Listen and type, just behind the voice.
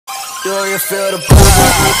Do you feel the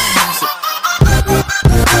vibes?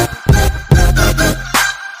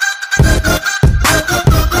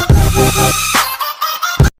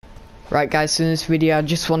 Right guys, so in this video I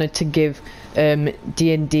just wanted to give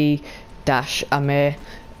D&D-Amir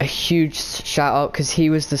a huge shout out, because he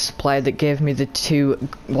was the supplier that gave me the two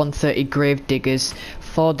 130 grave diggers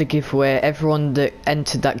for the giveaway. Everyone that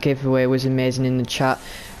entered that giveaway was amazing in the chat.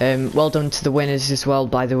 Well done to the winners as well,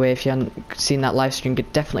 by the way. If you haven't seen that live stream,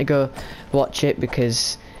 definitely go watch it,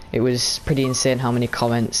 because it was pretty insane how many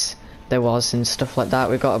comments there was and stuff like that.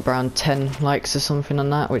 We got around 10 likes or something on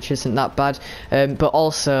that, which isn't that bad. But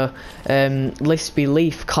also Lispy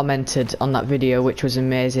Leaf commented on that video, which was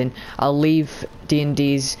amazing. I'll leave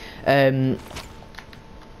D&D's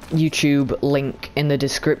YouTube link in the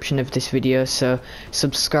description of this video, so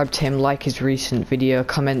subscribe to him, like his recent video,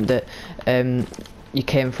 comment that you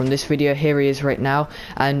came from this video. Here he is right now,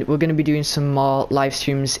 and we're going to be doing some more live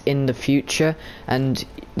streams in the future, and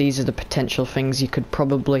these are the potential things you could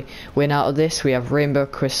probably win out of this. We have rainbow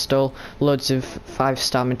crystal, loads of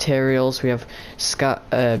 5-star materials, we have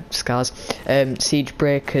scars, siege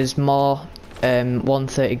breakers, more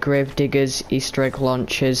 130 grave diggers, Easter egg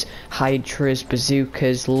launchers, hydras,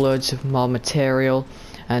 bazookas, loads of more material,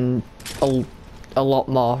 and a lot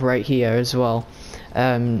more right here as well.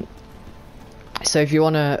 So if you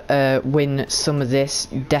want to win some of this,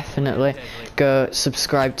 definitely go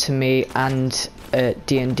subscribe to me and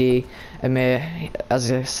D&D Amir.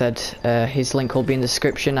 As I said, his link will be in the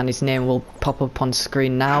description and his name will pop up on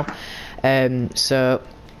screen now. So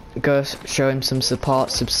go show him some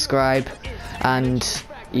support, subscribe, and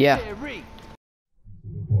yeah.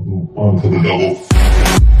 On to the double.